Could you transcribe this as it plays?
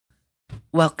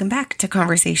Welcome back to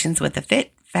Conversations with a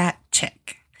Fit Fat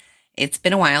Chick. It's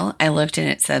been a while. I looked and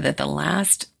it said that the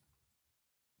last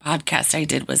podcast I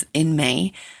did was in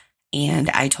May, and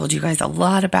I told you guys a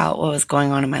lot about what was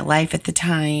going on in my life at the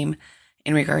time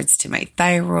in regards to my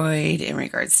thyroid, in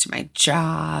regards to my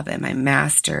job and my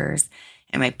master's.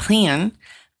 And my plan,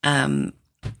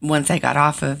 once I got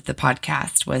off of the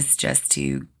podcast, was just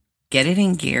to get it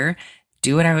in gear,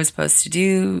 do what I was supposed to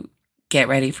do, get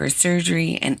ready for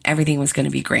surgery, and everything was going to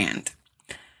be grand.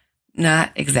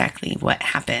 Not exactly what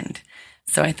happened.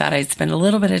 So I thought I'd spend a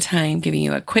little bit of time giving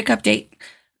you a quick update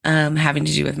having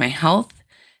to do with my health.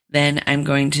 Then I'm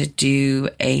going to do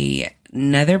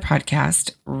another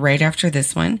podcast right after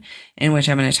this one, in which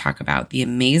I'm going to talk about the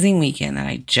amazing weekend that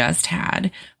I just had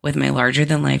with my larger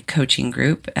than life coaching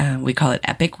group. We call it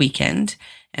Epic Weekend,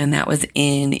 and that was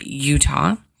in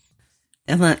Utah.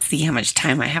 And let's see how much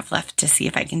time I have left to see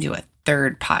if I can do a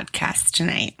third podcast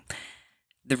tonight.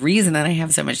 The reason that I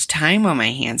have so much time on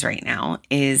my hands right now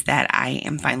is that I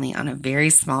am finally on a very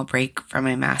small break from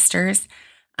my master's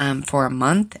for a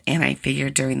month. And I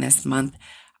figured during this month,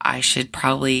 I should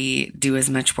probably do as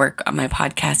much work on my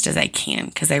podcast as I can,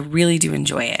 because I really do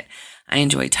enjoy it. I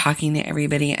enjoy talking to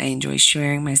everybody. I enjoy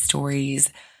sharing my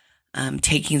stories,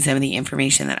 taking some of the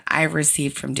information that I've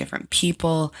received from different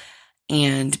people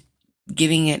and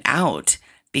giving it out,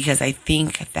 because I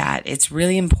think that it's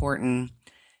really important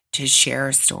to share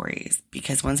our stories,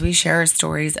 because once we share our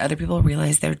stories, other people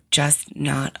realize they're just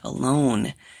not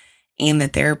alone, and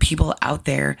that there are people out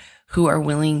there who are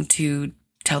willing to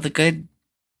tell the good,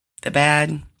 the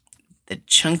bad, the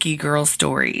chunky girl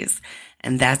stories.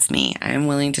 And that's me. I'm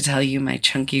willing to tell you my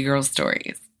chunky girl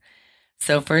stories.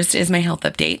 So first is my health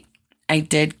update. I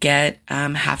did get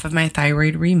half of my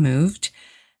thyroid removed.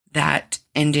 That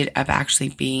ended up actually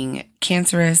being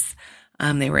cancerous.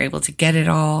 They were able to get it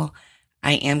all.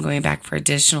 I am going back for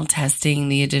additional testing.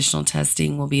 The additional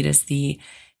testing will be to see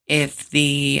if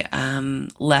the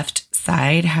left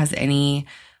side has any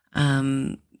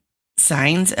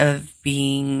signs of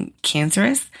being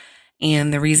cancerous.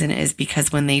 And the reason is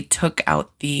because when they took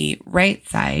out the right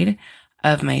side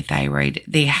of my thyroid,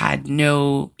 they had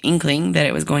no inkling that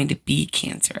it was going to be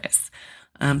cancerous.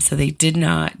 So they did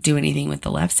not do anything with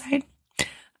the left side.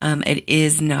 It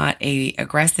is not a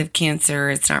aggressive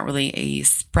cancer. It's not really a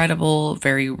spreadable,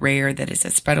 very rare that it's a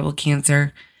spreadable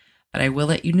cancer. But I will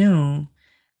let you know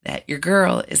that your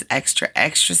girl is extra,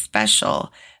 extra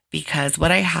special, because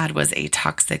what I had was a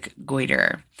toxic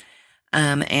goiter.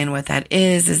 And what that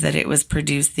is that it was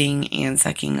producing and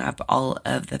sucking up all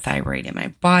of the thyroid in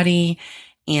my body,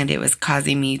 and it was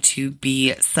causing me to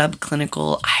be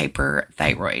subclinical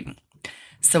hyperthyroid.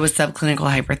 So a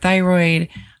subclinical hyperthyroid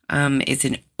is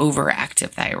an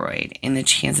overactive thyroid, and the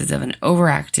chances of an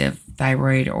overactive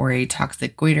thyroid or a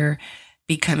toxic goiter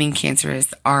becoming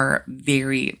cancerous are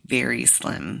very, very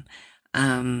slim.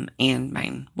 And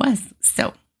mine was.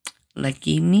 So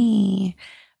lucky me.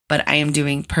 But I am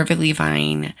doing perfectly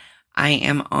fine. I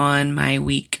am on my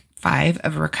week 5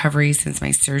 of recovery since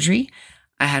my surgery.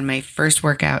 I had my first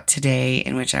workout today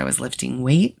in which I was lifting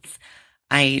weights.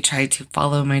 I tried to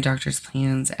follow my doctor's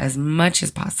plans as much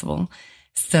as possible.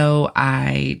 So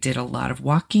I did a lot of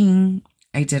walking.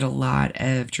 I did a lot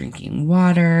of drinking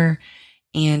water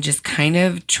and just kind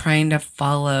of trying to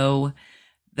follow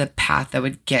the path that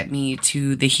would get me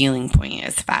to the healing point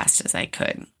as fast as I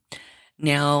could.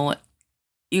 Now,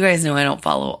 you guys know I don't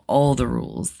follow all the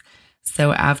rules.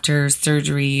 So after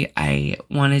surgery, I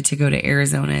wanted to go to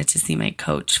Arizona to see my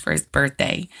coach for his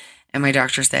birthday. And my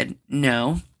doctor said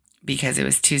no, because it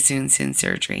was too soon since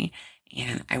surgery.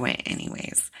 And I went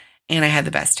anyways. And I had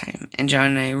the best time. And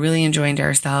John and I really enjoyed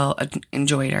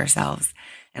ourselves.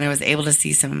 And I was able to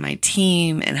see some of my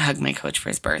team and hug my coach for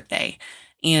his birthday.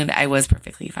 And I was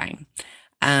perfectly fine.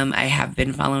 I have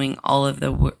been following all of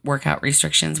the workout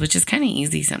restrictions, which is kind of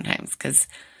easy sometimes because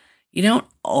you don't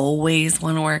always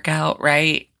want to work out,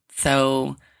 right?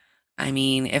 So, I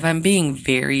mean, if I'm being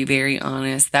very, very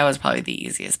honest, that was probably the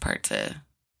easiest part to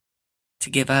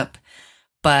give up.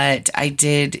 But I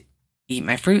did eat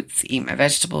my fruits, eat my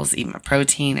vegetables, eat my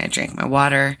protein. I drank my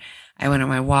water. I went on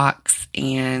my walks,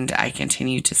 and I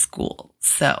continued to school.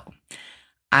 So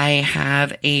I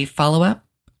have a follow-up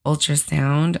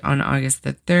ultrasound on August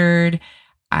the 3rd.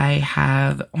 I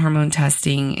have hormone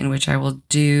testing in which I will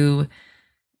do,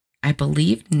 I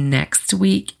believe, next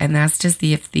week. And that's to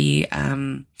see if the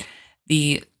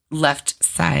left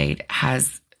side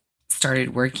has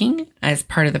started working. As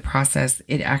part of the process,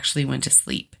 it actually went to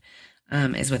sleep,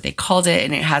 is what they called it.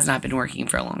 And it has not been working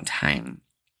for a long time.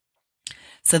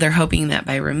 So they're hoping that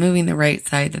by removing the right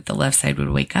side, that the left side would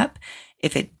wake up.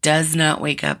 If it does not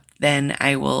wake up, then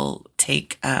I will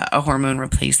take a hormone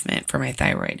replacement for my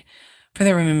thyroid for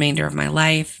the remainder of my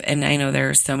life. And I know there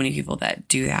are so many people that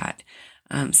do that.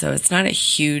 So it's not a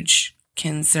huge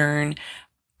concern.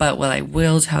 But what I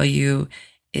will tell you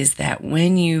is that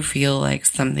when you feel like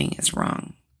something is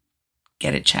wrong,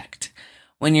 get it checked.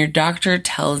 When your doctor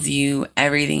tells you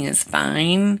everything is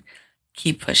fine,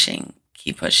 keep pushing,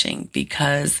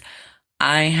 because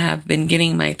I have been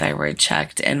getting my thyroid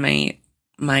checked and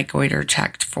my goiter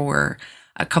checked for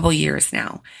a couple years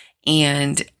now.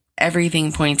 And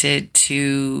everything pointed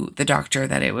to the doctor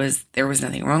that there was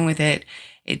nothing wrong with it.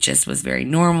 It just was very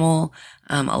normal.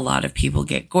 A lot of people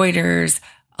get goiters.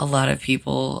 A lot of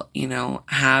people,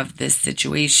 have this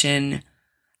situation.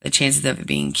 The chances of it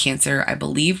being cancer, I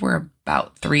believe, were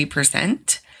about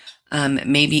 3%,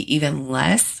 maybe even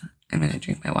less. I'm going to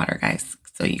drink my water, guys,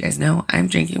 so you guys know I'm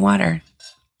drinking water.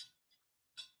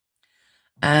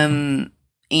 And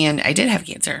I did have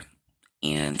cancer.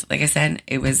 And like I said,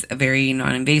 it was a very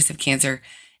non-invasive cancer.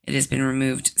 It has been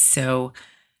removed. So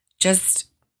just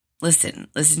listen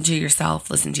to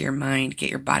yourself, listen to your mind, get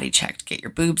your body checked, get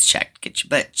your boobs checked, get your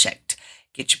butt checked,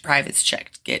 get your privates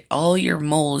checked, get all your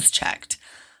moles checked.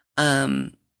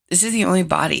 This is the only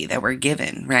body that we're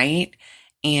given, right?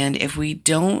 And if we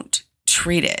don't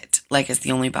treat it like it's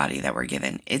the only body that we're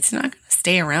given, it's not going to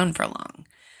stay around for long.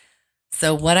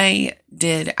 So what I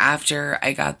did after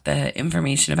I got the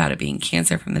information about it being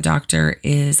cancer from the doctor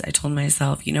is I told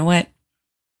myself, you know what?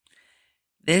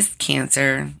 This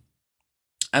cancer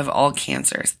of all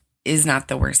cancers is not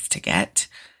the worst to get.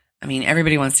 I mean,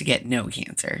 everybody wants to get no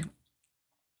cancer.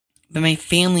 But my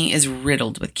family is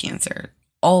riddled with cancer,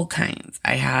 all kinds.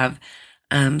 I have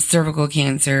cervical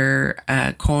cancer,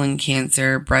 colon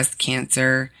cancer, breast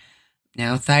cancer,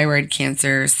 now thyroid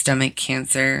cancer, stomach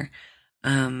cancer,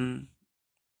 brain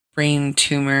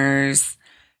tumors,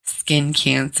 skin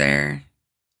cancer,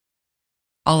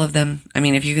 all of them. I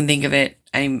mean, if you can think of it,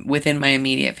 I'm within my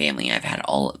immediate family. We've had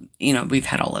all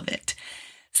of it.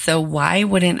 So why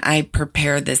wouldn't I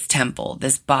prepare this temple,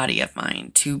 this body of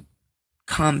mine to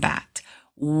combat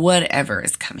whatever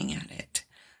is coming at it?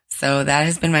 So that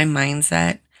has been my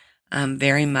mindset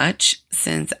very much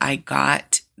since I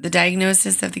got the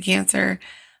diagnosis of the cancer.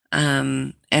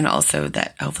 And also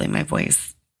that hopefully my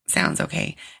voice sounds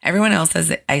okay. Everyone else says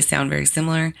that I sound very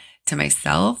similar to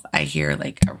myself. I hear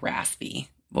like a raspy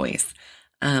voice,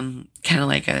 kind of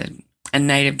like a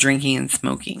night of drinking and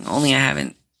smoking. Only I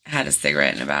haven't had a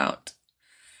cigarette in about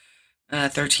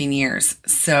 13 years.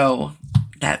 So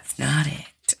that's not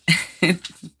it.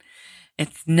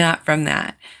 It's not from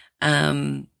that.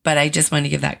 But I just wanted to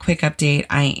give that quick update.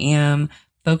 I am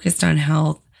focused on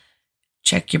health.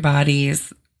 Check your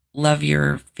bodies. Love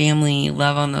your family.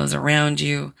 Love on those around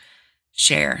you.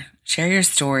 Share your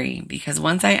story, because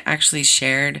once I actually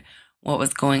shared what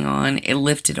was going on, it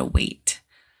lifted a weight,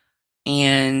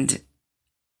 and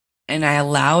I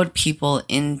allowed people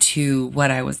into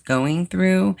what I was going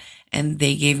through, and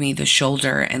they gave me the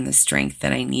shoulder and the strength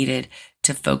that I needed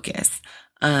to focus,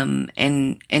 and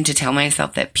to tell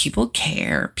myself that people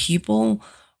care, people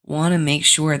want to make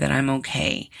sure that I'm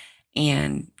okay.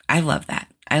 And I love that.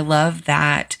 I love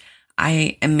that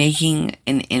I am making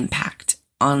an impact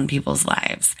on people's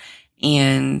lives,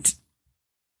 and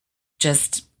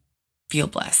just feel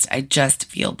blessed. I just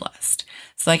feel blessed.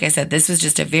 So like I said, this was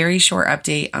just a very short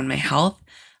update on my health.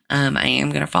 I am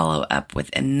going to follow up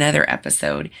with another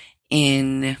episode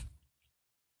in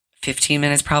 15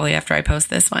 minutes, probably after I post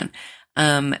this one,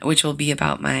 which will be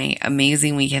about my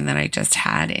amazing weekend that I just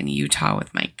had in Utah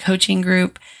with my coaching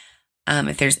group.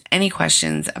 If there's any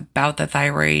questions about the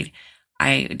thyroid,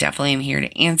 I definitely am here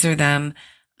to answer them.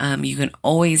 You can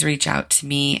always reach out to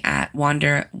me at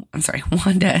Wanda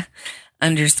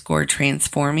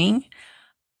 _transforming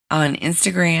on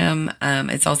Instagram.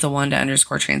 It's also Wanda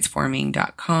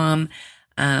 _transforming.com.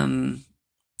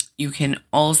 You can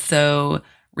also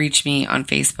reach me on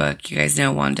Facebook. You guys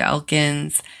know Wanda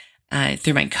Elkins,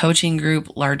 through my coaching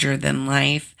group, Larger Than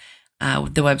Life.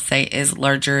 The website is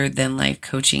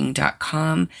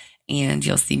largerthanlifecoaching.com, and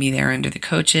you'll see me there under the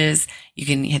coaches. You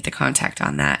can hit the contact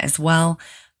on that as well.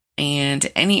 And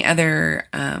any other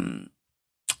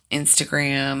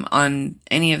Instagram, on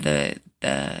any of the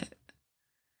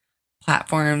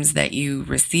platforms that you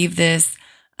receive this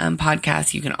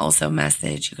podcast, you can also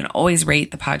message. You can always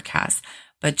rate the podcast,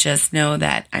 but just know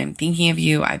that I'm thinking of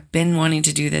you. I've been wanting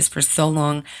to do this for so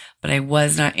long, but I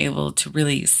was not able to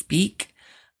really speak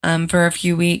for a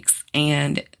few weeks,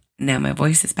 and now my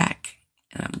voice is back,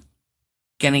 and I'm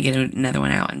going to get another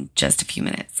one out in just a few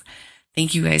minutes.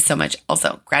 Thank you guys so much.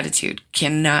 Also, gratitude.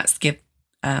 Cannot skip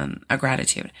a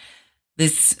gratitude.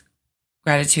 This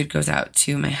Gratitude goes out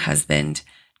to my husband,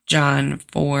 John,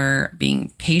 for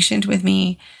being patient with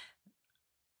me,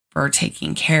 for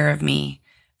taking care of me,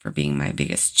 for being my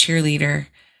biggest cheerleader,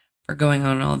 for going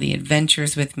on all the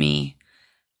adventures with me,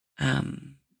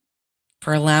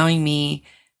 for allowing me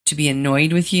to be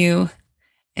annoyed with you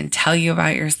and tell you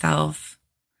about yourself,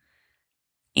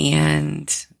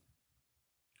 and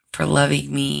for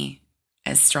loving me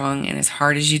as strong and as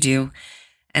hard as you do.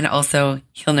 And also,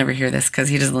 he'll never hear this because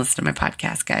he doesn't listen to my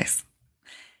podcast, guys.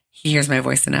 He hears my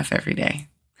voice enough every day.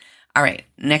 All right,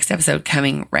 next episode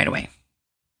coming right away.